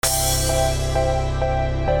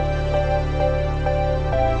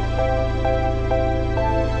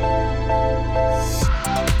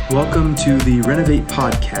Welcome to the Renovate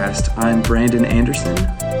Podcast. I'm Brandon Anderson.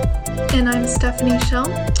 And I'm Stephanie Schell.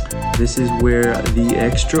 This is where the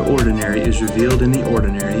extraordinary is revealed in the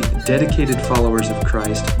ordinary. Dedicated followers of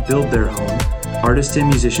Christ build their home. Artists and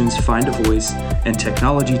musicians find a voice, and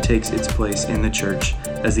technology takes its place in the church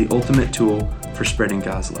as the ultimate tool for spreading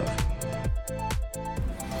God's love.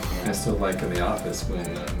 I still like in The Office when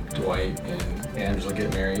Dwight and Angela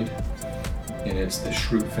get married. And it's the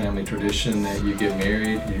Schrute family tradition that you get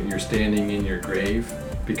married, you're standing in your grave,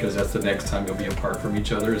 because that's the next time you'll be apart from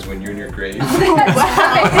each other is when you're in your grave. Oh,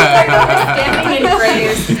 wow. Standing in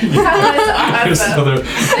graves. That was awesome. So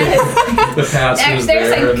the pastor's There's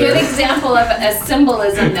there. a good example of a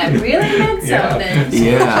symbolism that really meant something.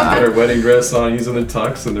 Yeah. Their wedding dress on, using the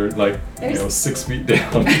tux, and they're like, 6 feet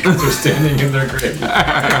down because they're standing in their grave. That's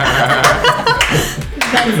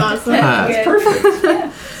awesome. That's perfect.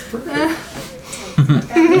 Yeah.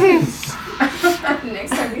 It's perfect.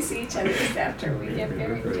 Next time we see each other is after we get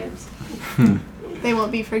married, James. They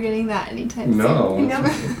won't be forgetting that anytime No, soon.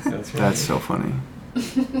 that's right. That's so funny.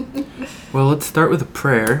 Well, let's start with a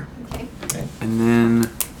prayer, Okay. and then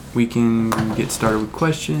we can get started with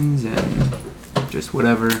questions and just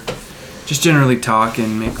whatever. Just generally talk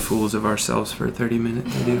and make fools of ourselves for 30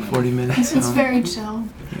 minutes, 30 to 40 minutes. It's So, very chill.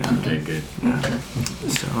 yeah. Okay, good. Yeah.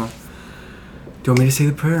 So, do you want me to say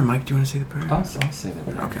the prayer? Mike, do you want to say the prayer? I'll say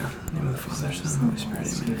that. Okay. In the name of the Father, Son, and Holy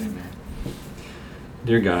Spirit. Amen.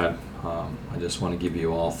 Dear God, I just want to give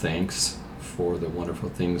you all thanks for the wonderful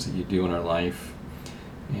things that you do in our life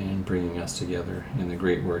and bringing us together and the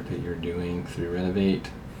great work that you're doing through Renovate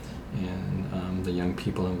and the young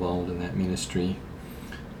people involved in that ministry.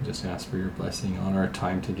 I just ask for your blessing on our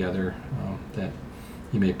time together, that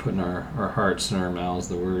you may put in our hearts and our mouths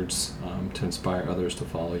the words to inspire others to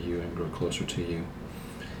follow you and grow closer to you.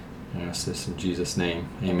 I ask this in Jesus' name.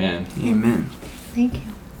 Amen. Amen. Thank you.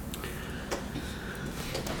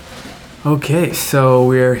 Okay, so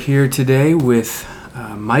we're here today with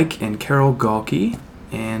Mike and Carol Galke,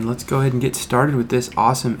 and let's go ahead and get started with this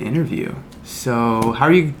awesome interview. So, how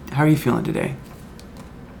are you feeling today?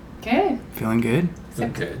 Good. Feeling good?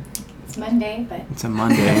 Okay. It's Monday, but It's a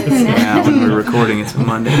Monday. Yeah, when we're recording, it's a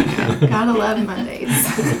Monday. Yeah. Gotta love Mondays.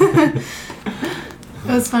 It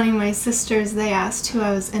was funny, my sisters, they asked who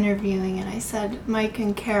I was interviewing, and I said Mike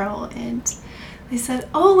and Carol, and they said,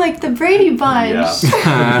 oh, like the Brady Bunch.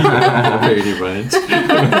 Yeah. Brady Bunch.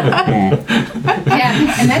 yeah,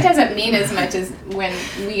 and that doesn't mean as much as when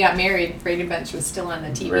we got married, Brady Bunch was still on the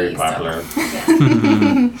TV. Very popular. So,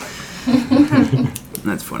 yeah.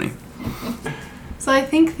 That's funny. So I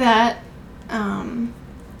think that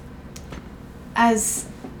as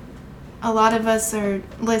a lot of us are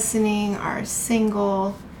listening, are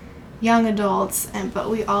single, young adults, but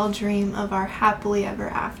we all dream of our happily ever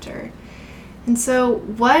after. And so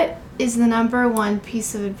what is the number one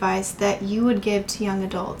piece of advice that you would give to young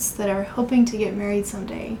adults that are hoping to get married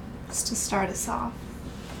someday, just to start us off?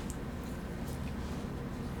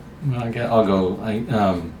 Well, I'll go.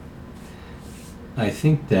 I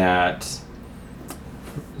think that,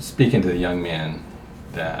 speaking to the young men,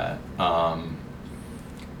 that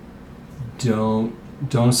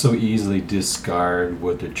don't so easily discard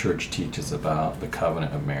what the church teaches about the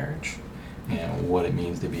covenant of marriage and what it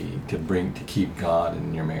means to keep God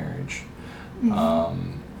in your marriage.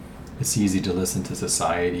 Mm-hmm. It's easy to listen to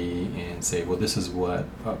society and say, well, this is what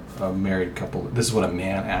a married couple, this is what a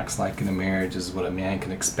man acts like in a marriage, this is what a man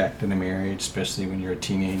can expect in a marriage, especially when you're a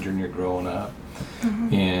teenager and you're growing up.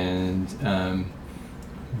 Mm-hmm. And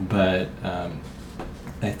but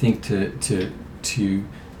I think to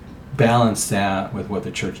balance that with what the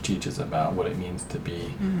church teaches about what it means to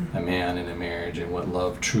be a man in a marriage and what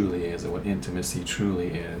love truly is and what intimacy truly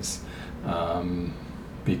is,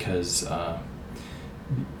 because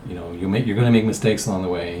you're going to make mistakes along the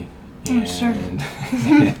way, and sure.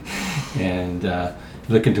 and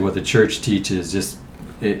look into what the church teaches. Just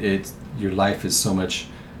it's your life is so much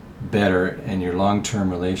better, and your long-term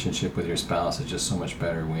relationship with your spouse is just so much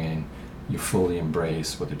better when you fully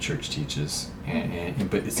embrace what the church teaches.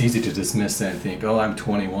 But it's easy to dismiss that and think, oh, I'm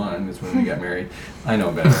 21, is when we got married. I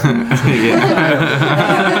know better. I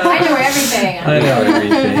know everything. I know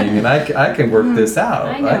everything, and I can work this out.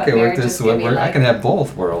 I know I can what work marriage this. is gonna be I like. can have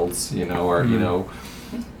both worlds,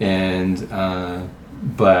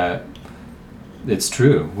 but it's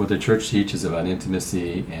true. What the church teaches about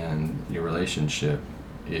intimacy and your relationship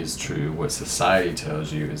is true. What society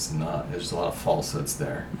tells you is not. There's a lot of falsehoods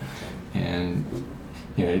there, and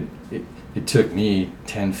it took me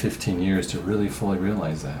 10, 15 years to really fully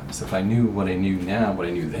realize that. So if I knew what I knew now, what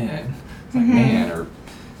I knew then, it's like, man, or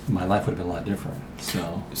my life would have been a lot different.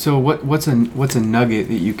 So what's a nugget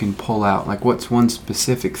that you can pull out? Like, what's one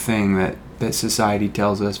specific thing that society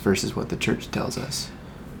tells us versus what the church tells us?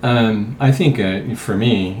 I think for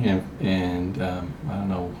me, and I don't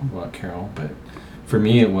know about Carol, but for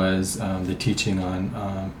me it was the teaching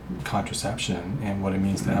on contraception and what it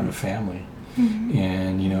means to have a family. Mm-hmm.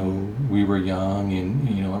 And we were young,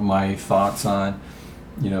 and my thoughts on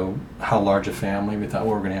how large a family. We thought,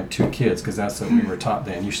 well, we're going to have 2 kids because that's what we were taught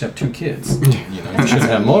then. You should have 2 kids. You shouldn't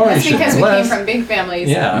have more. That's you should because have we less. came from big families.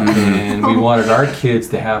 Yeah, and we wanted our kids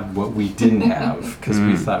to have what we didn't have because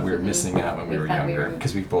we thought we were missing out when we were thought we younger were-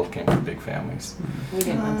 because we both came from big families. We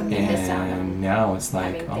didn't want them to miss out And on. now it's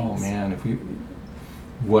like, having oh things. man,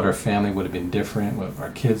 what our family would have been different, what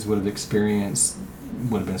our kids would have experienced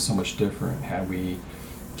would have been so much different had we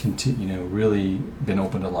really been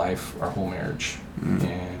open to life our whole marriage,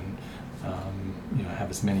 and have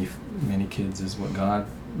as many kids as what God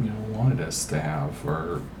wanted us to have,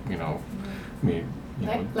 or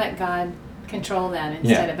Let God control that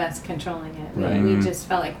instead of us controlling it. Right. We just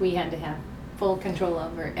felt like we had to have full control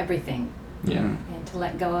over everything, yeah, and to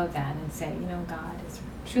let go of that and say, God is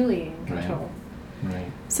truly in control.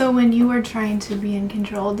 right. So when you were trying to be in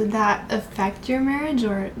control, did that affect your marriage,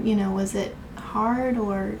 or was it hard,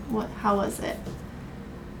 or what? How was it?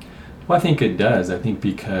 Well, I think it does. I think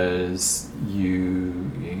because you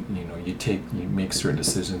make certain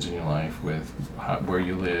decisions in your life with where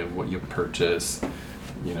you live, what you purchase,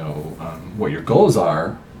 what your goals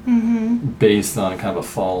are, Mm-hmm. based on kind of a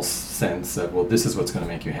false sense of, well, this is what's going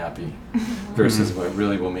to make you happy, versus what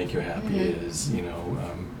really will make you happy is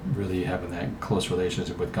really having that close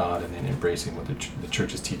relationship with God, and then embracing what the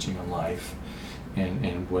church is teaching on life,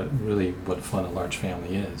 and what fun a large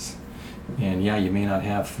family is. And yeah, you may not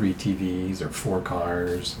have 3 TVs or 4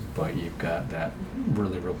 cars, but you've got that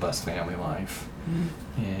really robust family life.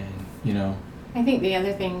 And I think the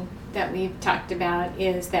other thing that we've talked about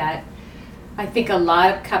is that I think a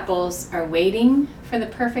lot of couples are waiting for the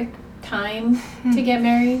perfect time to get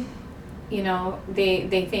married.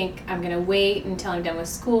 They think, I'm going to wait until I'm done with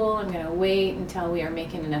school. I'm going to wait until we are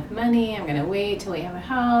making enough money. I'm going to wait till we have a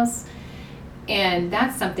house. And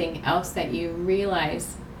that's something else that you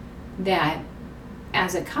realize, that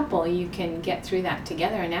as a couple you can get through that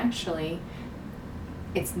together, and actually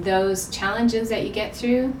it's those challenges that you get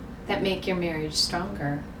through that make your marriage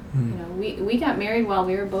stronger. We got married while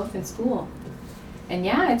we were both in school, and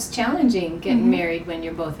yeah, it's challenging getting married when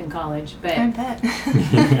you're both in college, but I bet.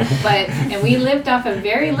 and we lived off of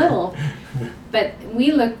very little, but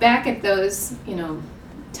we look back at those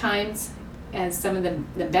times as some of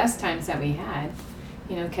the best times that we had,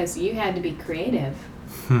 because you had to be creative.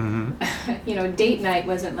 Date night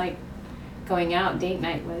wasn't like going out. Date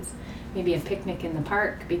night was maybe a picnic in the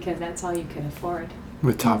park, because that's all you could afford.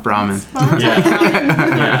 With top ramen.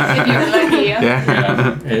 If you were lucky.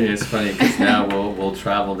 Yeah, it's funny because now we'll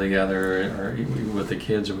travel together, or with the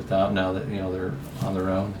kids or without. Now that they're on their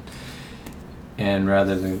own, and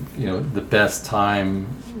rather than the best time,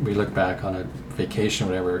 we look back on a vacation or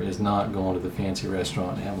whatever, is not going to the fancy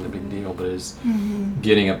restaurant and having a big deal, but is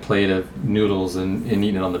getting a plate of noodles and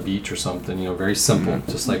eating it on the beach or something. Very simple,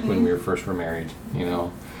 just like when we were married.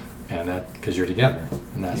 And that, because you're together,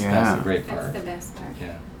 and that's the great part. That's the best part.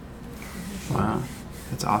 Yeah. Wow,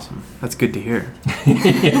 that's awesome. That's good to hear.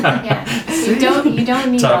 Yeah. You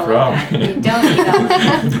don't need Tough all of that. road. You don't need all of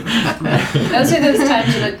that. Those are those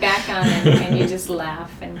times you look back on and you just laugh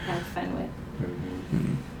and have fun with.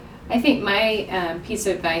 I think my piece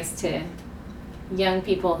of advice to young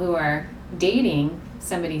people who are dating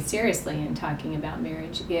somebody seriously and talking about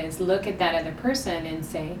marriage is look at that other person and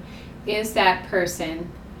say, is that person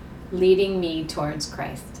leading me towards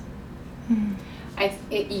Christ?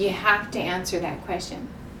 You have to answer that question.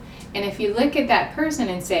 And if you look at that person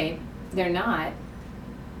and say they're not,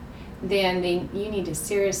 then you need to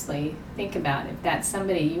seriously think about if that's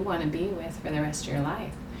somebody you want to be with for the rest of your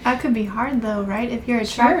life. That could be hard though, right? If you're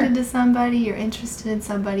attracted to somebody, you're interested in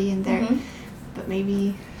somebody, and they're, but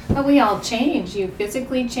maybe. But we all change. You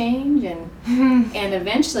physically change, and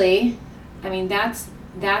eventually, I mean, that's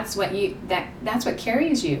what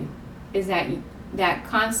carries you, is that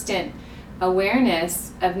constant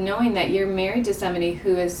awareness of knowing that you're married to somebody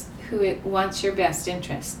who wants your best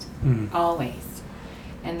interest always,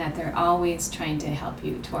 and that they're always trying to help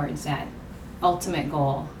you towards that ultimate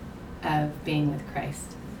goal of being with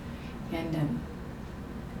Christ. And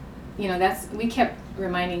we kept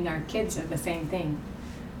reminding our kids of the same thing.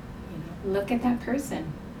 Look at that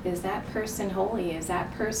person. Is that person holy? Is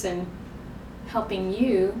that person helping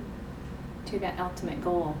you to that ultimate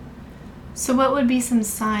goal. So what would be some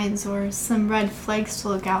signs or some red flags to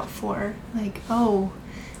look out for? Like, oh,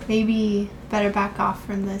 maybe better back off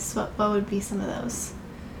from this. What would be some of those,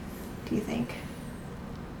 do you think?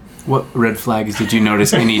 What red flags did you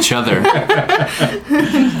notice in each other?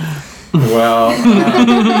 Well,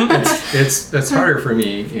 it's harder for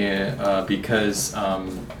me because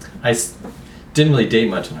didn't really date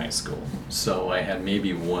much in high school. So I had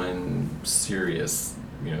maybe one serious,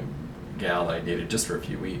 gal that I dated just for a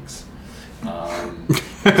few weeks.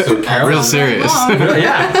 So Carol, real serious.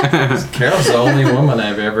 Yeah, Carol's the only woman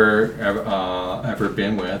I've ever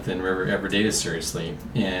been with and ever dated seriously.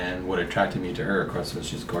 And what attracted me to her, of course, was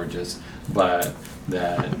she's gorgeous, but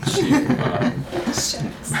that she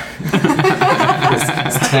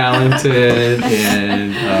is talented,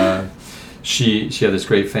 and she had this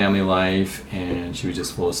great family life, and she was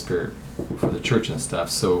just full of spirit for the church and stuff.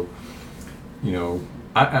 So,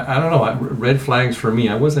 I don't know. Red flags for me.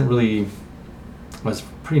 I was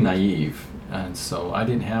pretty naive, and so I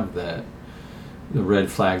didn't have the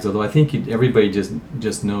red flags. Although I think everybody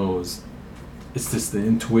just knows. It's just the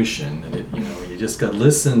intuition, and you just got to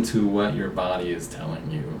listen to what your body is telling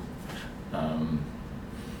you.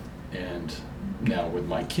 And now with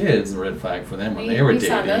my kids, the red flag for them when they were dating. We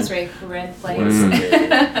saw those red flags.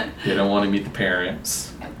 They don't want to meet the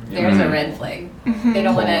parents. There's a red flag. They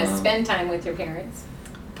don't want to spend time with their parents.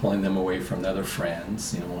 Pulling them away from the other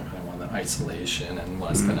friends, kind of want the isolation and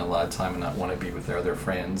want to spend a lot of time and not want to be with their other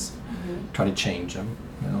friends. Try to change them.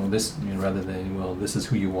 Rather than, this is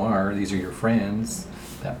who you are, these are your friends.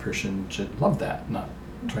 That person should love that, not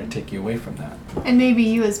try to take you away from that. And maybe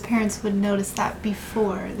you as parents would notice that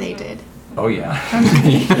before they did. Oh yeah.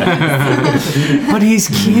 But he's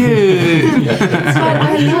cute. Yeah.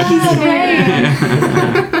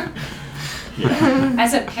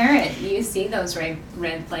 As a parent, you see those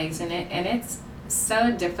red flags in it, and it's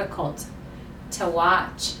so difficult to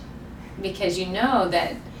watch because you know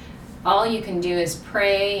that all you can do is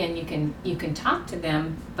pray and you can talk to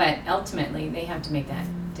them, but ultimately they have to make that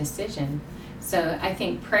decision. So I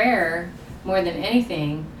think prayer, more than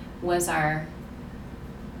anything, was our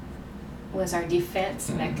defense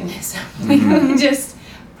mechanism. We would just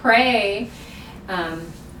pray.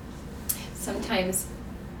 Sometimes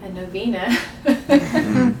a novena,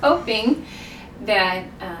 hoping that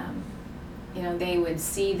they would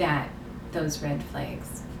see those red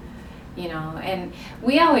flags. And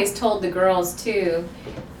we always told the girls too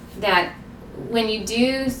that when you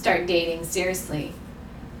do start dating seriously,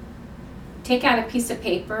 take out a piece of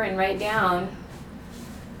paper and write down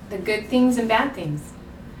the good things and bad things.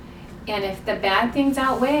 And if the bad things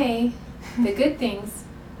outweigh the good things,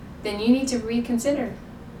 then you need to reconsider,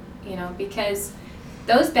 because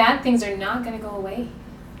those bad things are not going to go away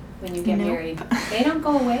when you get married. They don't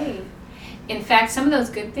go away. In fact, some of those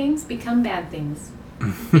good things become bad things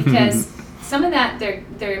because some of that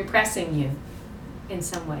they're impressing you in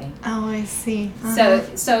some way. Oh, I see.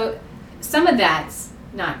 Uh-huh. So some of that's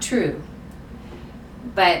not true.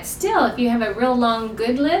 But still, if you have a real long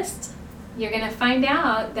good list, you're going to find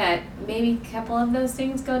out that maybe a couple of those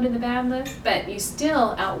things go to the bad list, but you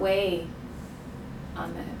still outweigh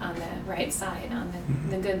on the right side, on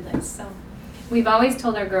the good list. So we've always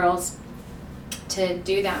told our girls to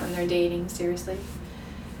do that when they're dating, seriously.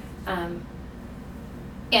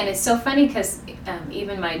 And it's so funny because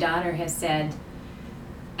even my daughter has said,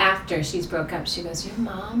 after she's broke up, she goes,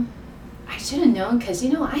 Mom, I should have known because,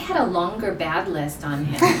 I had a longer bad list on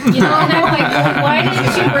him. And I'm like, well, why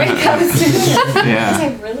didn't you break up soon? Yeah. Because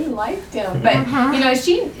I really liked him. But,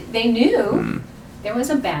 they knew there was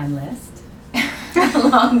a bad list. A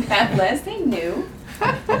long bad list. They knew.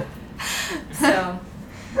 So.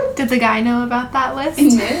 Did the guy know about that list? He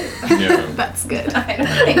knew. Yeah. That's good. I don't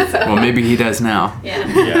think so. Well, maybe he does now. Yeah.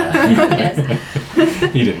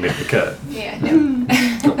 He didn't make the cut. Yeah, no.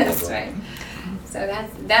 That's right. So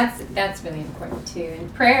that's really important too.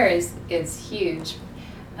 And prayer is huge.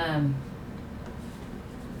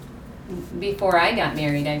 Before I got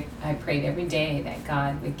married, I prayed every day that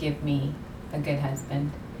God would give me a good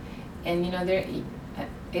husband. And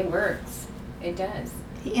it works. It does.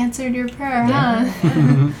 He answered your prayer, Yeah.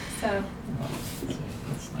 huh? So.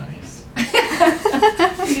 That's nice.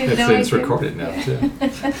 Didn't know It's I could. recorded now too.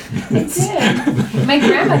 It did. My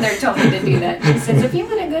grandmother told me to do that. She says, if you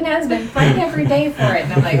want a good husband, pray every day for it.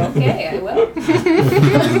 And I'm like, okay, I will.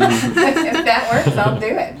 If that works, I'll do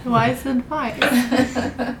it. Wise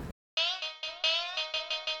advice.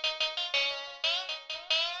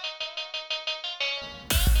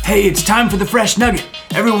 Hey, it's time for the Fresh Nugget,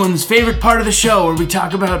 everyone's favorite part of the show where we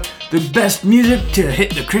talk about the best music to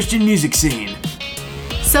hit the Christian music scene.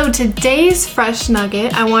 So today's Fresh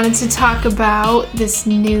Nugget, I wanted to talk about this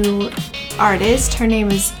new artist. Her name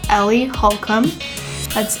is Ellie Holcomb.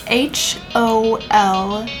 That's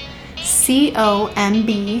Holcomb, so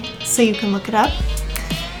you can look it up.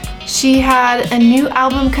 She had a new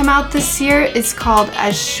album come out this year. It's called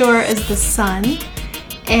As Sure as the Sun.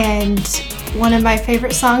 And one of my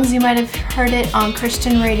favorite songs, you might have heard it on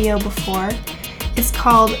Christian radio before. It's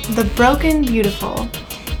called The Broken Beautiful.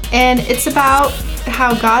 And it's about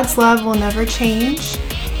how God's love will never change.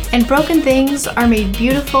 And broken things are made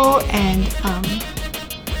beautiful, and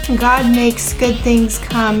God makes good things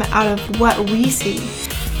come out of what we see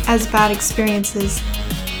as bad experiences.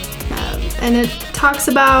 And it talks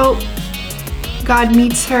about God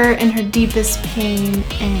meets her in her deepest pain,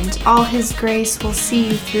 and all His grace will see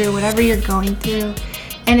you through whatever you're going through.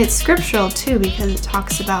 And it's scriptural too, because it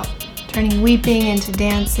talks about turning weeping into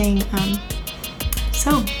dancing.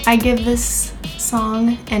 So I give this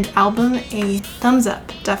song and album a thumbs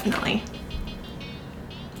up, definitely.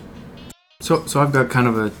 So I've got kind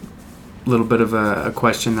of a little bit of a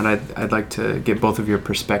question that I'd like to get both of your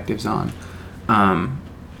perspectives on.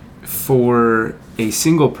 For a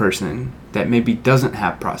single person that maybe doesn't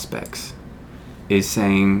have prospects, is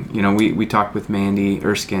saying, we talked with Mandy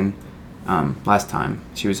Erskine last time.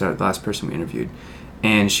 She was the last person we interviewed.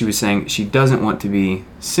 And she was saying she doesn't want to be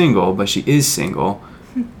single, but she is single,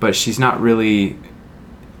 but she's not really,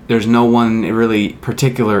 there's no one really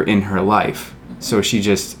particular in her life. So she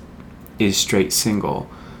just is straight single.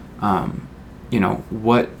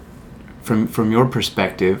 What, from your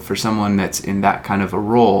perspective, for someone that's in that kind of a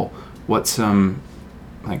role, what's some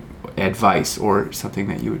advice or something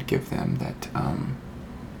that you would give them that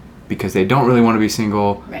because they don't really want to be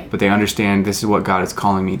single, right, but they understand this is what God is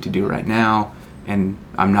calling me to do right now, and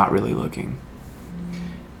I'm not really looking?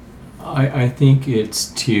 I think it's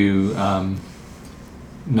to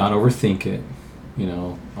not overthink it,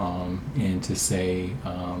 and to say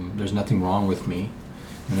there's nothing wrong with me,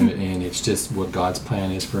 and it's just what God's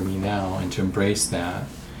plan is for me now, and to embrace that.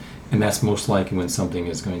 And that's most likely when something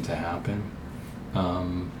is going to happen.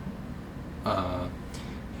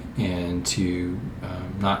 And to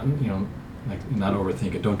not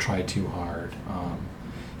overthink it. Don't try too hard.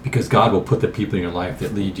 Because God will put the people in your life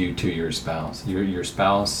that lead you to your spouse. Your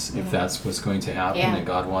spouse, if that's what's going to happen and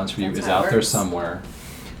God wants for you, is out there somewhere.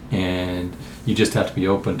 And you just have to be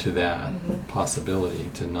open to that possibility,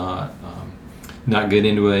 to not get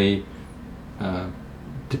into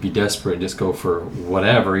to be desperate, just go for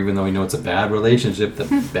whatever, even though we know it's a bad relationship. The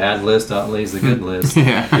bad list outweighs the good list.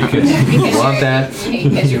 Because you want that.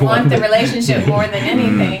 Because you want the relationship more than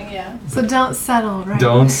anything, So don't settle, right?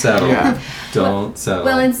 Don't settle. Don't settle.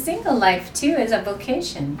 Well, in single life, too, is a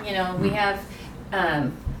vocation. We have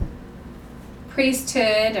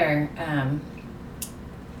priesthood or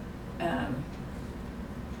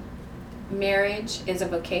marriage is a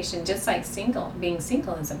vocation, just like being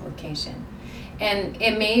single is a vocation. And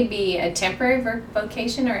it may be a temporary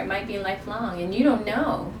vocation, or it might be lifelong, and you don't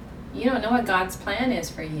know. You don't know what God's plan is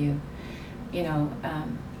for you,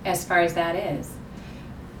 as far as that is.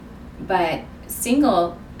 But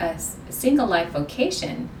single life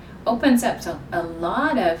vocation opens up a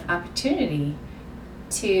lot of opportunity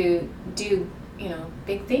to do,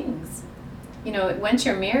 big things. Once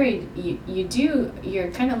you're married, you're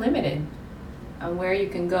kind of limited on where you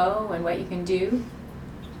can go and what you can do.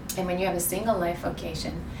 And when you have a single life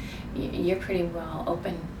vocation, you're pretty well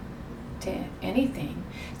open to anything.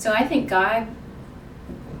 So I think God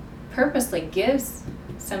purposely gives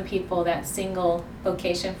some people that single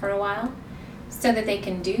vocation for a while so that they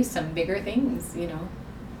can do some bigger things,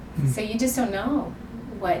 So you just don't know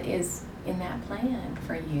what is in that plan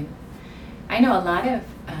for you. I know a lot of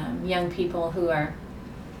young people who are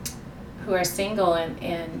single,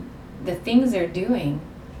 and the things they're doing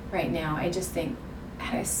right now, I just think,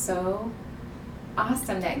 that is so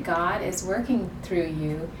awesome that God is working through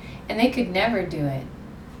you, and they could never do it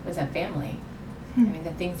with a family. I mean,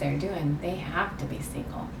 the things they're doing, they have to be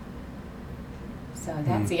single. So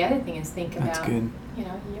that's the other thing, is think That's about, good.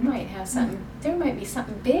 You might have there might be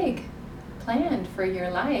something big planned for your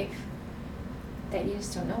life that you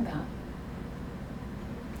just don't know about.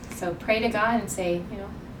 So pray to God and say,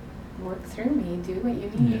 work through me, do what you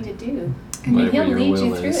need me to do. And He'll lead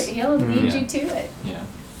you through it. He'll lead you to it. Yeah.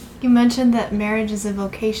 You mentioned that marriage is a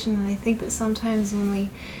vocation, and I think that sometimes when we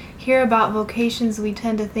hear about vocations, we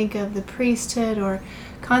tend to think of the priesthood or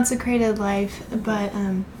consecrated life, but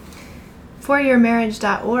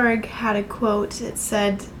foryourmarriage.org had a quote. It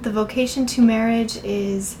said, "The vocation to marriage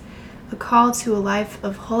is a call to a life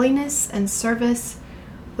of holiness and service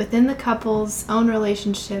within the couple's own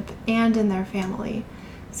relationship and in their family.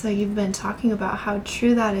 So you've been talking about how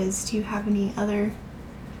true that is. Do you have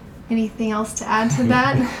anything else to add to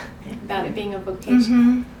that? About it being a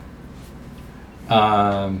vocation.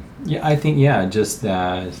 Yeah, I think just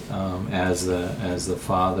that as the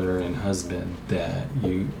father and husband, that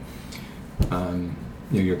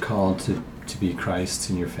you're called to be Christ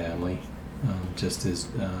in your family, just as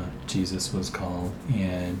Jesus was called,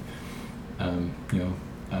 and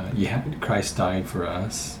Christ died for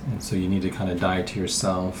us, and so you need to kind of die to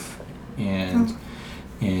yourself and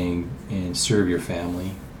serve your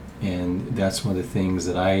family, and that's one of the things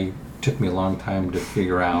that took me a long time to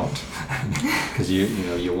figure out, because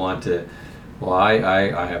you want to. Well,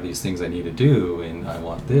 I have these things I need to do, and I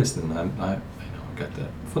want this, and I've got the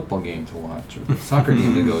football game to watch, or the soccer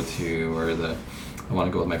game to go to, or I want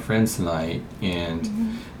to go with my friends tonight,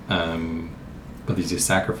 and but these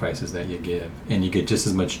sacrifices that you give, and you get just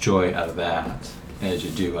as much joy out of that as you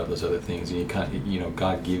do out of those other things, and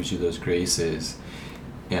God gives you those graces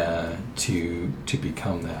to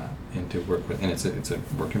become that, and to work with, and it's a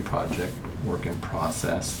work in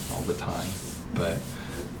process all the time, but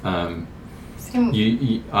I'm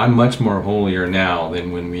much more holier now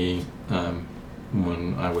than when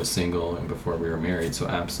I was single and before we were married. So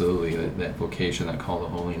absolutely, that vocation, that call to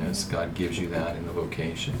holiness, God gives you that in the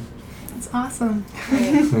vocation. That's awesome.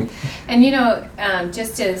 Right. And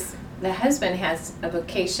just as the husband has a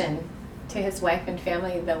vocation to his wife and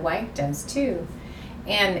family, the wife does too.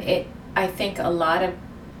 And I think a lot of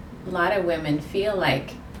women feel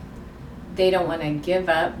like they don't want to give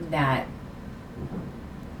up that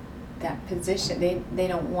position. They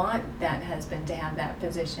don't want that husband to have that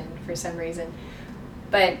position for some reason.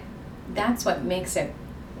 But that's what makes it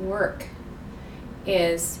work,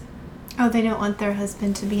 is they don't want their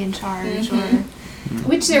husband to be in charge,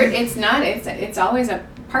 which it's not. It's always a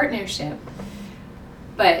partnership,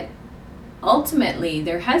 but ultimately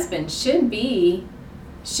their husband should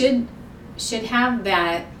have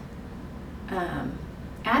that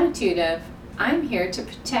attitude of, I'm here to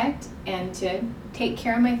protect and to take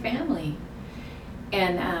care of my family,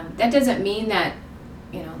 and that doesn't mean that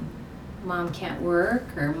mom can't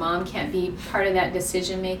work or mom can't be part of that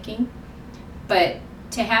decision making, but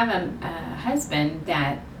to have a husband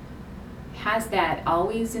that has that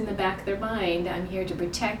always in the back of their mind, I'm here to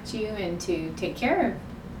protect you and to take care of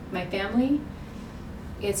my family,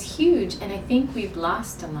 is huge. And I think we've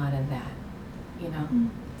lost a lot of that,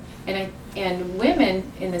 and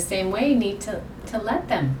women in the same way need to let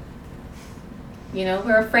them.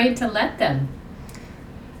 We're afraid to let them.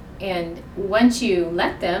 And once you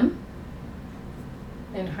let them,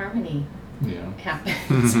 then harmony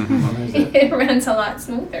happens. It runs a lot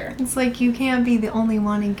smoother. It's like you can't be the only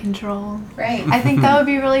one in control. Right. I think that would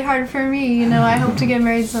be really hard for me. I hope to get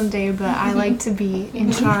married someday, but I like to be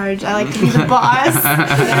in charge. I like to be the boss. Me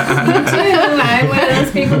too. I'm one of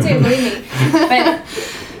those people too, believe me. But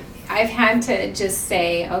I've had to just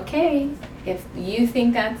say, okay, if you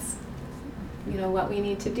think that's what we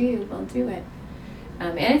need to do, we'll do it.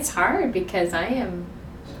 And it's hard because I am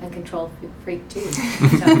a control freak too.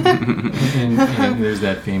 So. and there's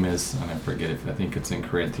that famous, I forget I think it's in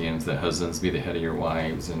Corinthians, that husbands be the head of your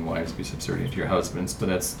wives and wives be subservient to your husbands, but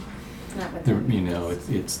that's not what that means.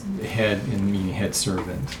 It's head, and meaning head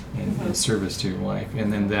servant, and service to your wife,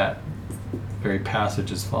 and then that very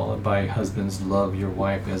passage is followed by, husbands, love your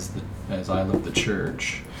wife as I love the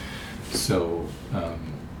church. So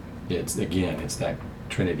it's that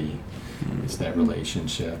Trinity, it's that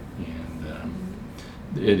relationship, and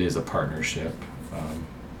it is a partnership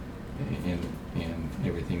in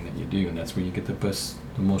everything that you do, and that's where you get the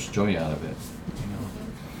most joy out of it.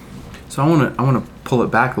 So I want to pull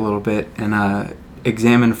it back a little bit and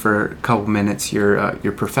examine for a couple minutes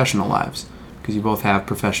your professional lives, because you both have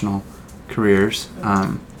professional careers,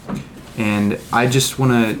 and I just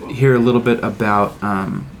want to hear a little bit about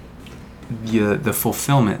the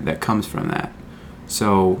fulfillment that comes from that.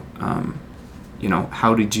 So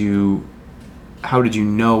how did you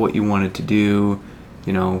know what you wanted to do?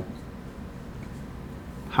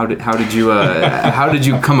 How did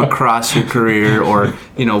you come across your career, or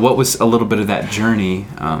what was a little bit of that journey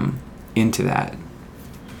into that?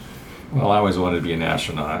 Well, I always wanted to be an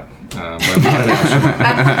astronaut, but I'm not an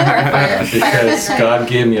astronaut because God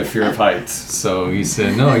gave me a fear of heights. So He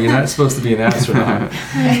said, "No, you're not supposed to be an astronaut."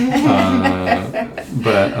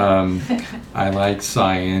 But I like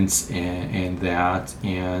science and that,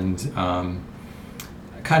 and I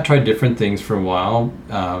kind of tried different things for a while.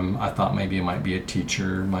 I thought maybe I might be a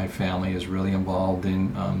teacher. My family is really involved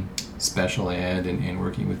in special ed and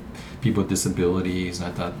working with people with disabilities,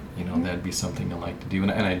 and I thought, that'd be something I'd like to do,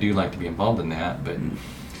 and I do like to be involved in that, but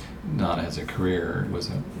not as a career. It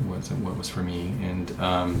wasn't what was for me. And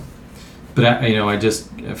but I just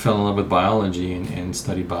fell in love with biology and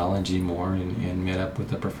studied biology more, and met up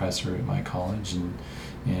with a professor at my college,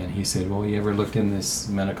 and he said, well, you ever looked in this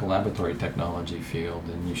medical laboratory technology field,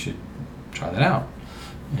 and you should try that out.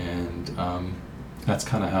 And that's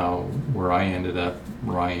kind of where I ended up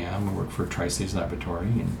where I am. I work for Tri-States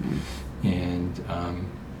Laboratory, and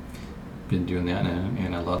been doing that,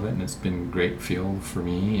 and I love it, and it's been a great field for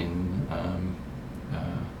me and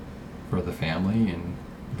for the family, and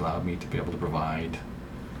allowed me to be able to provide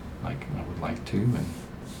like I would like to. And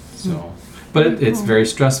so, but it's very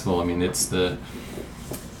stressful. I mean,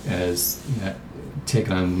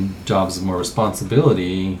 taking on jobs of more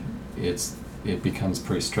responsibility, it becomes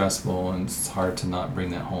pretty stressful, and it's hard to not bring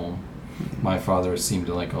that home. My father seemed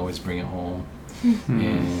to always bring it home,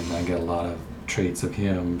 and I get a lot of traits of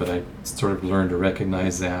him, but I sort of learned to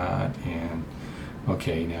recognize that, and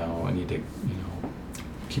okay, now I need to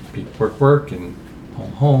keep work and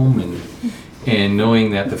home, and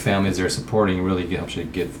knowing that the families they're supporting really helps you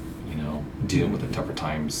get deal with the tougher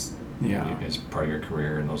times as part of your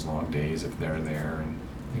career, and those long days if they're there and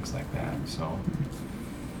things like that. So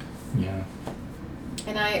yeah.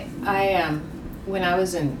 And I when I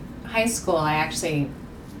was in high school, I actually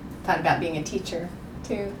thought about being a teacher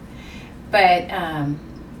too, but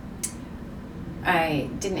I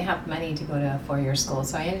didn't have money to go to a 4-year school,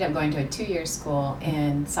 so I ended up going to a 2-year school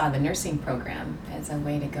and saw the nursing program as a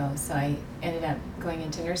way to go. So I ended up going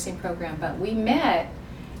into nursing program, but we met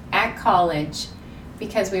at college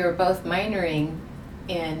because we were both minoring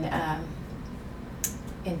in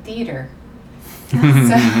theater.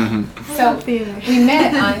 So we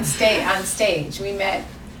met on stage. We met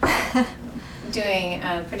doing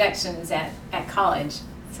productions at college.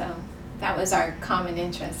 So that was our common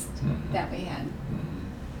interest that we had.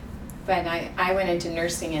 But I went into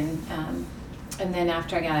nursing, and then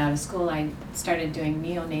after I got out of school, I started doing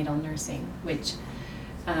neonatal nursing, which,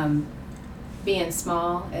 being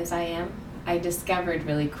small as I am, I discovered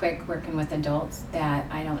really quick working with adults that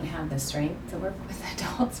I don't have the strength to work with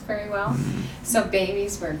adults very well. So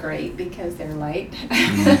babies were great because they're light.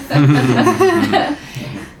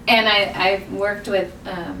 And I've worked with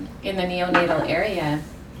in the neonatal area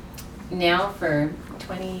now for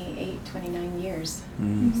 28, 29 years.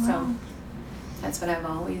 So that's what I've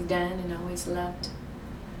always done and always loved.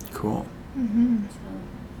 Cool.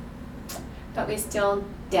 So, but we still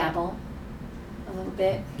dabble a little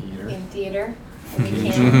bit in theater. when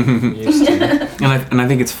we can. And I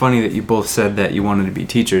think it's funny that you both said that you wanted to be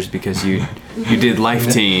teachers because you did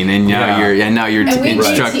life teen, and now you're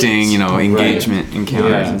instructing, engagement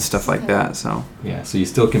encounters and stuff like that. So so you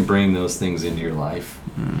still can bring those things into your life.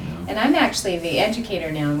 And I'm actually the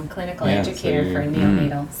educator now. I'm a clinical educator for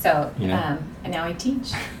neonatal. So and now I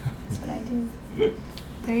teach. That's what I do.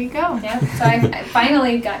 There you go. Yeah. So I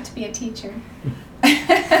finally got to be a teacher.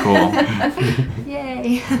 Cool.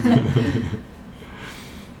 Yay.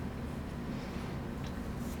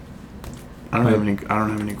 I don't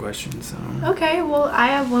have any questions. So. Okay, well, I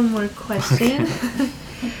have one more question.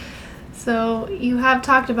 So you have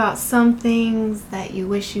talked about some things that you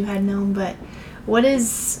wish you had known, but what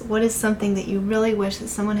is something that you really wish that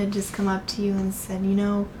someone had just come up to you and said,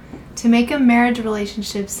 to make a marriage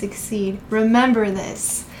relationship succeed, remember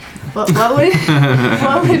this. What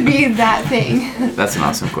would be that thing? That's an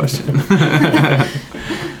awesome question.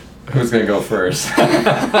 Who's gonna go first?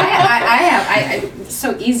 I it's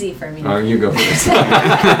so easy for me. Oh, you go first.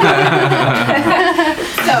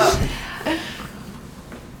 So,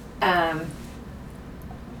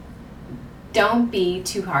 don't be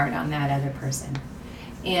too hard on that other person,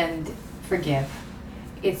 and forgive.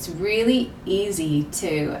 It's really easy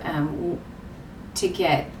to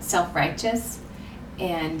get self-righteous,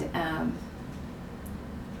 and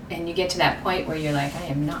you get to that point where you're like, I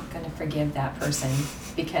am not going to forgive that person,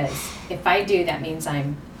 because if I do, that means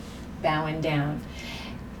I'm bowing down.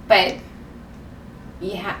 But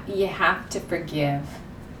you have to forgive,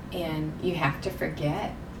 and you have to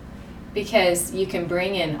forget, because you can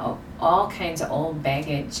bring in all kinds of old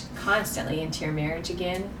baggage constantly into your marriage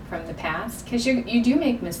again from the past, because you do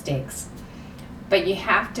make mistakes, but you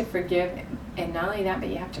have to forgive, and not only that, but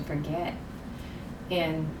you have to forget.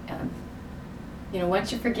 And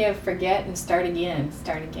once you forgive, forget, and start again.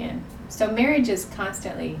 So marriage is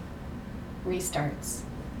constantly restarts,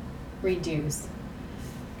 redos.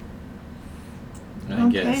 I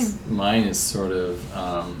guess mine is sort of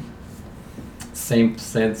same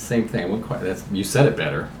thing. Well, you said it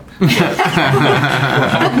better.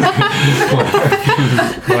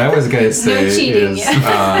 What I was gonna say cheating, is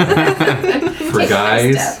for Take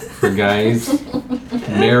the guys,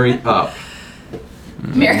 marry up.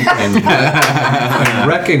 And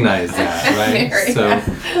recognize that, right? Marry So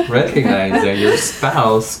recognize that your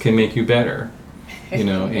spouse can make you better,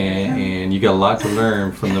 and you got a lot to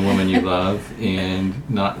learn from the woman you love, and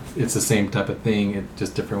it's the same type of thing, it's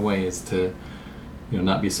just different ways to,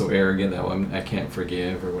 not be so arrogant that I can't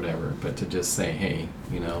forgive or whatever, but to just say, hey,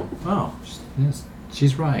 oh, yes,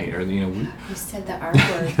 she's right, or You said the R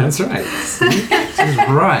word. that's right. She's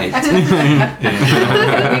right. We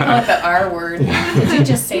call it the R word. Did you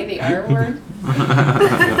just say the R word?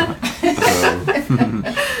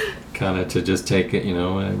 Kind of to just take it,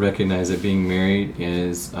 recognize that being married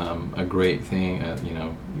is a great thing,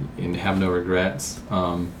 and have no regrets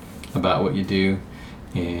about what you do,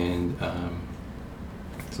 and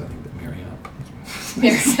so I think that marry up.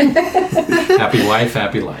 Happy wife,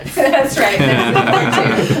 happy life. That's right.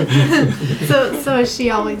 That's So is she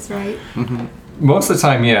always right? Most of the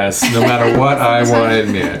time, yes, no matter what I want to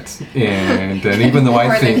admit, and even though I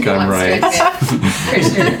More than think he I'm wants to right. admit, for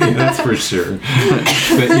sure. That's for sure.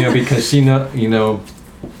 But because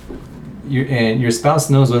your spouse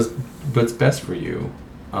knows what's best for you,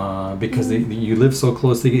 because you live so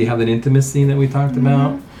closely, you have that intimacy that we talked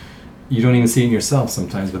about. You don't even see it in yourself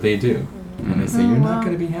sometimes, but they do. And they say, you're not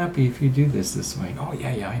going to be happy if you do this way. Oh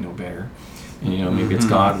yeah, I know better. And maybe it's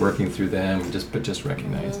God working through them, but just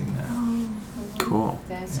recognizing that. Cool.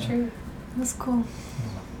 That's true. That's cool.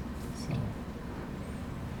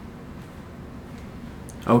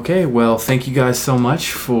 So. Okay, well, thank you guys so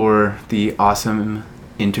much for the awesome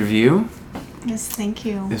interview. Yes, thank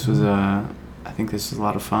you. This was I think this was a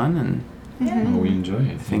lot of fun, and Well, we enjoy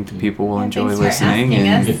it. I think the people will enjoy thanks for listening asking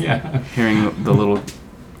and us. Yeah. hearing the little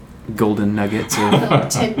golden nuggets of Little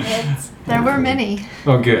tidbits. There were many.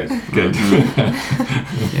 Oh, good.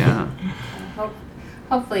 yeah.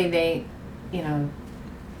 Hopefully they,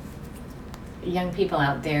 young people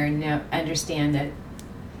out there understand that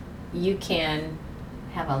you can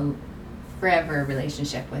have a forever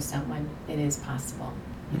relationship with someone. It is possible.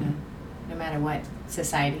 No matter what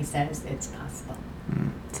society says, it's possible.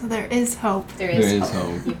 So there is hope. There is There is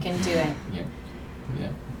hope. hope. You can do it. Yeah.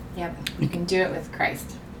 Yep. You can do it with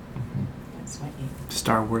Christ. That's what you.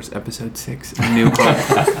 Star Wars Episode 6, A New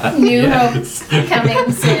Hope. New Yes. Hope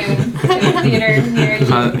coming soon to the theater near you.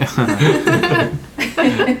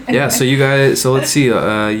 Yeah, so let's see.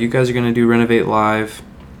 You guys are going to do Renovate Live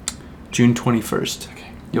June 21st.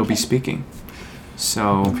 Okay. You'll be speaking.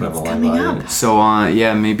 So, It's coming up.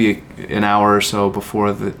 maybe an hour or so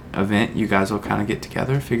before the event, you guys will kind of get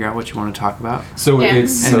together, figure out what you want to talk about. So Yeah.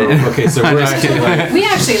 it's so okay. So we're actually like, We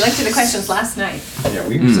actually looked at the questions last night. yeah,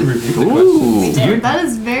 we usually review the Ooh. questions. That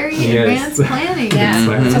is very Yes. advanced planning. Yeah.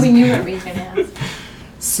 Mhm. So we knew what we were going to ask.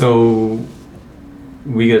 So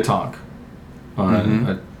we got to talk on Mhm.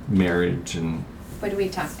 a marriage and What do we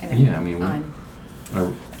talk about? Yeah, I mean, on?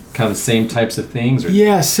 are kind of the same types of things. Or,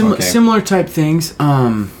 Yeah, Okay. similar type things.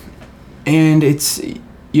 And it's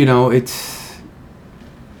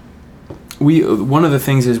one of the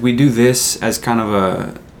things is we do this as kind of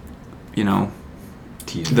a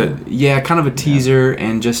teaser. kind of a teaser,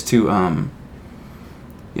 and just to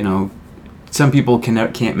some people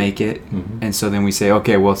can't make it, Mhm. and so then we say,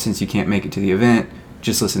 okay, well, since you can't make it to the event,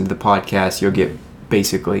 just listen to the podcast. You'll get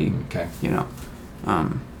basically Okay.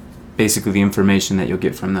 basically the information that you'll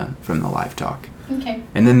get from the live talk. Okay.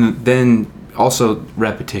 And then also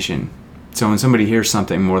repetition. So when somebody hears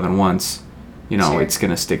something more than once, Sure. it's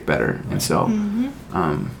going to stick better. Right. And so,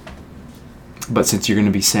 Mm-hmm. but since you're going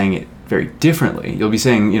to be saying it very differently, you'll be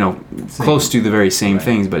saying, close to the very same Right.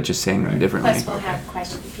 things, but just saying them Right. differently. Plus, we'll have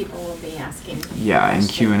questions. People will be asking. Yeah, and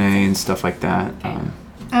questions. Q&A and stuff like that. Okay.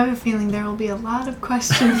 I have a feeling there will be a lot of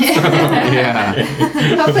questions. Yeah.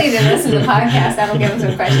 Hopefully, they listen to the podcast. That'll give them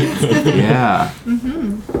some questions. Yeah.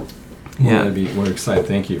 Mm-hmm. Yeah. We're excited.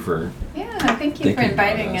 Thank you for Yeah. Thank you for thinking about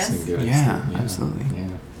inviting us. and giving Yeah, us absolutely. Yeah.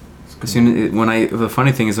 It's As cool. the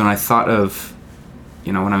funny thing is when I thought of,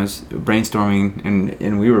 when I was brainstorming,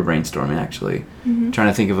 and we were brainstorming actually, Mm-hmm. trying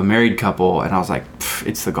to think of a married couple, and I was like,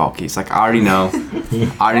 it's the Galkis. Like, I already know.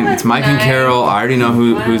 It's Mike and Nice. Carol. I already know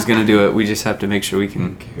who's Wow. going to do it. We just have to make sure we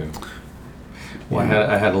can. Thank you. Well,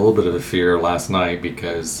 I had a little bit of a fear last night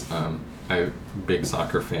because I'm a big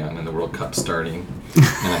soccer fan, and the World Cup's starting, and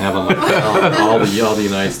I have on my phone all the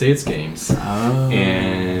United States games. Oh.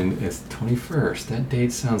 And it's 21st. That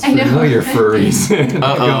date sounds I know. familiar for a reason.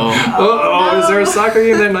 Uh-oh. Is there a soccer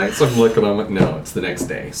game that night? So I'm looking, I'm like, no, it's the next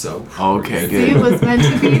day. So Okay, See, it good. was meant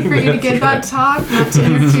to be for you to get that talk, not to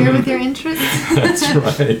interfere with your interests. that's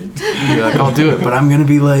right. You're like, I'll do it, but I'm gonna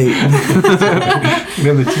be late. We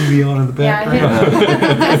have the TV on in the Yeah,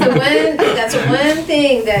 background. that's one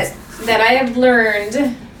thing that I have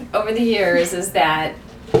learned over the years is that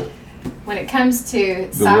when it comes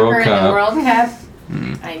to soccer World and Cup. the World Cup,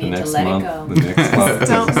 I The need to next let month. it go. The next month.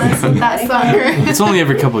 Don't mess with that soccer. It's only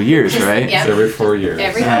every couple of years, right? Yeah. It's every 4 years.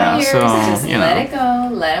 Every Yeah, couple years, so, just you let know. it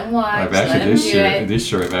go, let them watch, I've let actually them do it.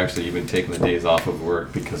 this year I've actually even taken the days off of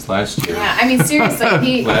work because last year Yeah, I mean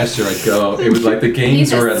seriously, last year I'd go. It was like the games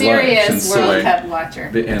he's were a at lunch, and serious so World I. Cup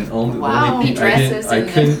watcher. And only, Wow. only He dresses I in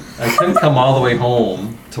the- couldn't come all the way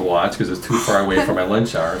home to watch because it was too far away from my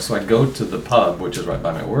lunch hour. So I'd go to the pub, which is right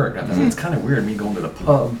by my work. I thought it's kind of weird me going to the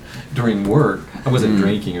pub during work. I wasn't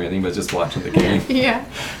drinking or anything, but just watching the game. Yeah.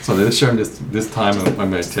 So this year, this time I'm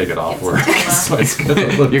going to take it off work. So it's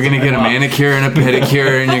gonna You're gonna get a manicure and a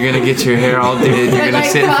pedicure, and you're gonna get your hair all did. You're But gonna like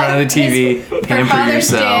sit in front of the his- TV, for pamper Father's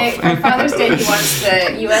Day, yourself. for Father's Day, he wants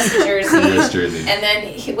the U.S. jersey. US jersey. And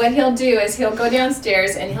then what he'll do is he'll go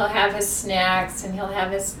downstairs and he'll have his snacks and he'll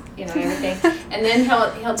have his, everything. And then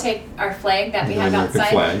he'll take our flag that we The have American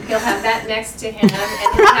outside. flag. He'll have that next to him and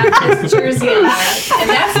he'll have his jersey on. And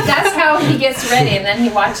that's how he gets ready. And then he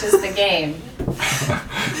watches the game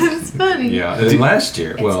It's funny. Yeah, and last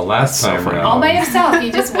year, last so time funny. around. all by himself.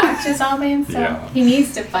 He just watches all by himself. Yeah. He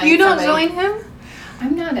needs to find. You don't somebody. join him?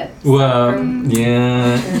 I'm not a. Well,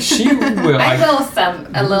 yeah, she will. I will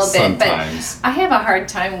a little bit, but sometimes. I have a hard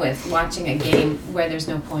time with watching a game where there's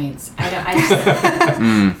no points. I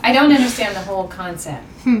don't understand the whole concept.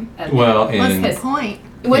 Of it. Well, What's and the point?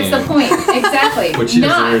 What's the and- point? Exactly. what she doesn't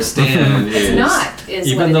Not. understand It's is, not, is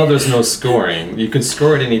even what though it there's is. no scoring, you can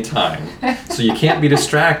score at any time. So you can't be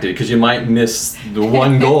distracted because you might miss the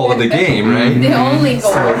one goal of the game, right? The only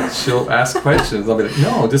goal. So she'll ask questions. I'll be like,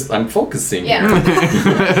 no, I'm focusing Yeah.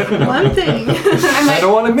 here. One thing. I'm like, I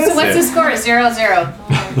don't want to miss so what's the it. score? 0-0.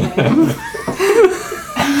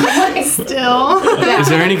 Okay. Still. Is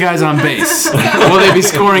there any guys on base? Will they be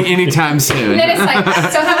scoring anytime soon? And then it's like,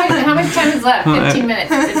 so how much time is left? 15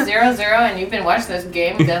 minutes. It's 0-0 and you've been watching this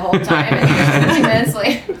game the whole time and you're 15 minutes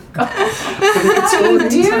late. How do you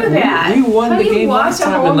do that? We won How the do you game watch last a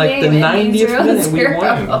time whole in like the game and be 90th minute we 0-0? won.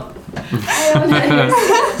 I don't understand.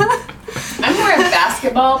 I'm more a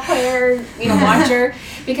basketball player, watcher,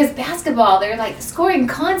 because basketball, they're like scoring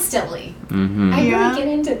constantly. Mm-hmm. I Yeah. really get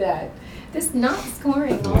into that. This not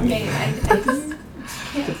scoring all game. I just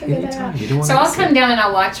can't figure that out. You don't So wanna I'll miss come it. down and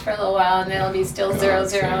I'll watch for a little while, and then it'll be still 0-0,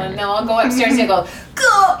 Okay. and then I'll go upstairs and he'll go,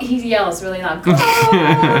 go! He yells really loud, go!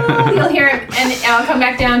 You'll hear him, and I'll come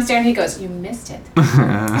back downstairs and he goes, you missed it.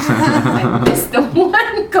 I missed the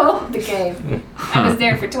one goal of the game. I was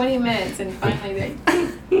there for 20 minutes, and finally they...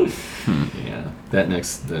 Yeah, then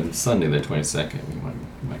Sunday the 22nd,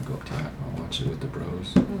 we might go up to that. I'll watch it with the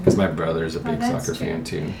bros because my brother's a big that's soccer true. fan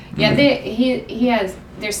too. Yeah,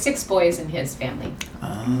 there's 6 boys in his family.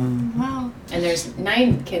 Wow. And there's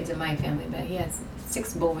 9 kids in my family, but he has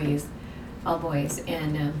 6 boys, all boys,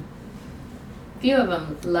 and a few of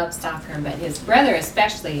them love soccer, but his brother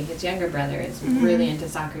especially, his younger brother, is really into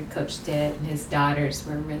soccer, coached it, and his daughters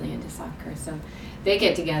were really into soccer, so they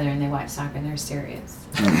get together and they watch soccer and they're serious.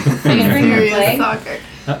 Are you gonna bring your Serious flag? soccer.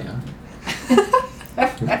 Yeah.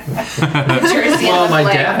 The jersey Well, and the my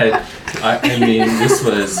flag. dad. I mean, this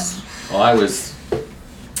was. Well, I was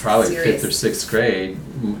probably Serious. 5th or 6th grade.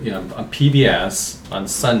 On PBS on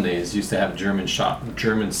Sundays used to have German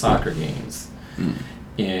soccer games,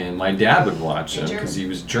 and my dad would watch them because he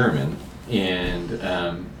was German, and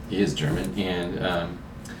he is German, and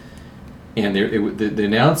the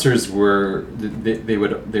announcers were there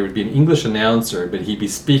would be an English announcer, but he'd be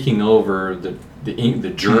speaking over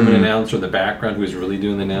the German announcer in the background who was really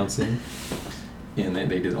doing the announcing, and then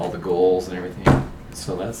they did all the goals and everything.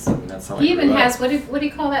 So that's how I He even grew up. has, what do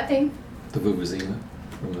you call that thing? The vuvuzela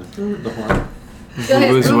from the horn. Go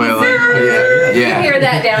ahead. Venezuela. You Yeah. hear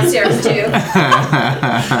that downstairs too.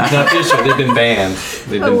 Not official. They've been banned.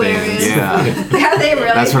 They've been Hilarious. banned. Yeah. Have they really?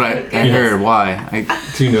 That's what I heard. Why?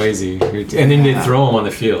 Too noisy. And then they'd throw them on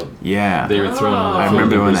the field. Yeah. They were thrown on the I field.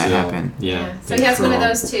 remember in when that Brazil. happened. Yeah. So they he has one of throw 'em.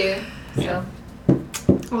 those too. So. Yeah.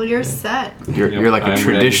 Well, you're set. You're like a I'm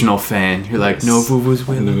traditional fan. You're like, no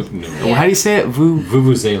Vuvuzela. No. Well, how do you say it?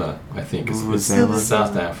 Vuvuzela, I think. It's Vuvuzela.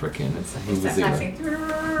 South African. It's That's Vuvuzela. nothing.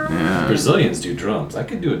 Yeah. Brazilians do drums. I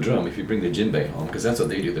could do a drum if you bring the djembe home, because that's what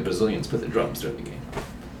they do. The Brazilians put the drums during the game.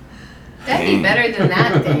 That'd be better than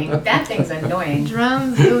that thing. That thing's annoying.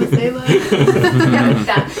 Drums, Vuvuzela.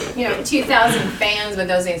 Yeah, that, 2,000 fans with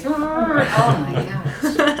those things. Oh my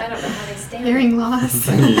gosh. I don't know how they stand it. Hearing loss.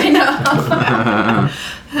 I know.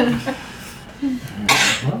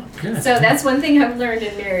 Well, good. So that's one thing I've learned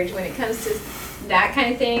in marriage when it comes to that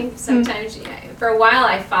kind of thing. Sometimes, for a while,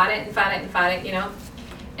 I fought it, and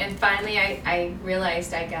finally I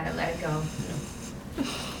realized I gotta let it go.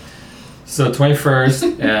 So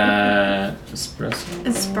 21st at Espresso.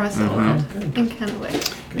 Espresso Good. in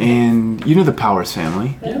Kennewick. And you know the Powers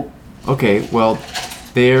family? Yeah. Okay, well,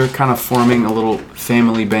 they're kind of forming a little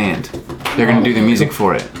family band. They're gonna do the music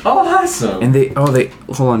for it. Oh, awesome. And they hold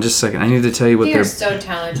on just a second. I need to tell you what They their are so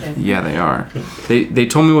talented. yeah, they are. They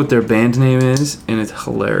told me what their band name is, and it's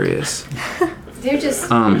hilarious. They're just,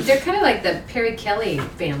 they're kind of like the Perry Kelly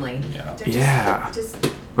family. Yeah. They're just, Yeah. just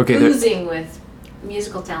Okay, oozing with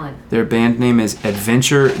musical talent. their band name is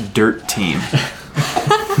Adventure Dirt Team. Sounds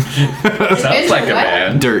like a What?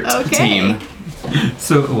 band. Dirt Okay. Team.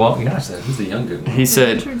 So, well, gosh, who's the young good one? He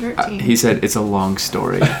said Adventure Dirt Team. he said it's a long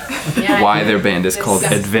story Yeah, why their band is It's called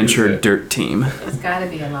so- Adventure Dirt Team. It's got to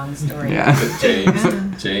be a long story. Yeah.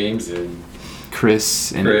 James and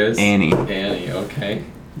Chris and Chris. Annie. Annie, okay.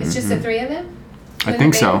 It's just the three of them? I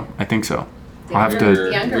think so. I think so. The I'll have We to.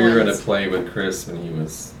 were, Younger we were in a ones. play with Chris when he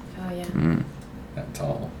was Oh, yeah. that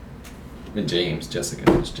tall. And James, Jessica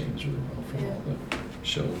knows James really well from all the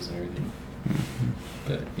shows and everything.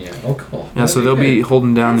 But yeah, oh cool. Yeah, so they'll be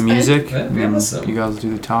holding down the That's fun. music, That'd be and awesome. you guys do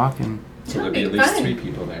the talk, and So there'll be That'd at be least fun. 3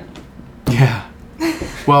 people there. yeah.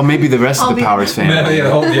 Well, maybe the rest I'll of the be Powers there. family.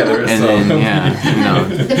 Yeah, there is And some. then yeah,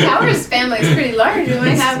 The Powers family is pretty large. We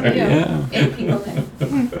might have, Yeah. 8 people there.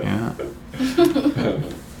 yeah,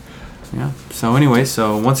 yeah. So anyway,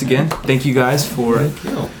 so once again, thank you guys for Thank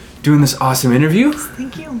you. doing this awesome interview,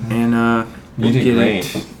 Thank you. and You we'll did get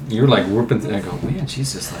great. it. You were like whooping. I go, man,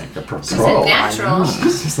 she's just like a pro. She's a natural.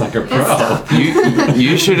 She's just like a pro.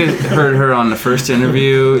 You should have heard her on the first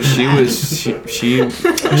interview. She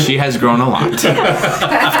has grown a lot.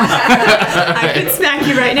 I could smack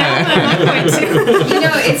you right now, but I'm not going to.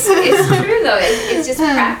 It's true though. It's just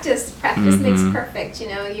practice. Practice makes perfect.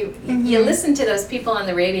 You listen to those people on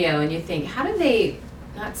the radio and you think, how do they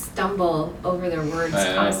not stumble over their words I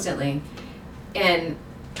know. constantly? And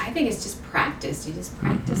I think it's just practice. You just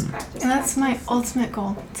practice. And that's my ultimate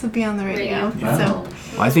goal, to be on the radio. Radio. So,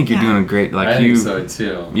 Well, I think you're doing a great. I Like think you, so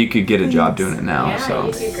too. you could get a job doing it now. Yeah, So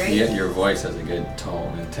you do great. Your voice has a good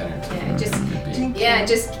tone and tenor. to Yeah, it. just- Could be. Yeah,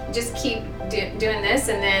 just keep doing this,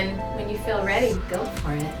 and then when you feel ready, go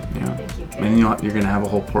for it. Yeah. I think you could. and you're gonna have a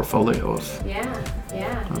whole portfolio of Yeah,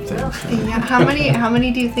 you things. will. yeah, how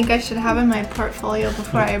many do you think I should have in my portfolio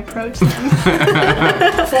before I approach them? 4.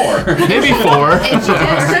 Maybe 4. If she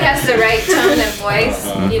has the right tone of voice,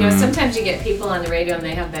 sometimes you get people on the radio and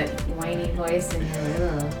they have that whiny voice, and you're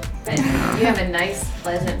ugh. But you have a nice,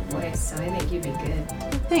 pleasant voice, so I think you'd be good.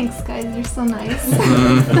 Thanks, guys. You're so nice.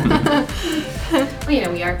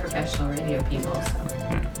 Well, we are professional radio people, so.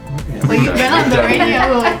 Well, you've been on the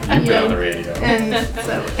radio. You've been on the radio. And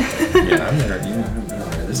so. Yeah, I've never, I've been on the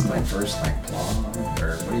radio. This is my first blog,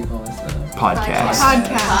 or what do you call this? Podcast.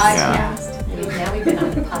 Podcast. Now we've been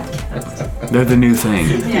on the podcast. They're the new thing.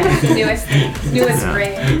 Yeah, newest Yeah.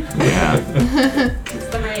 rage. Yeah. It's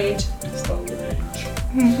the rage. It's all the rage.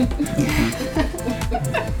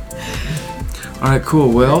 All right. Cool.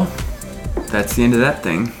 Well, that's the end of that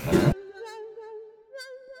thing. All right.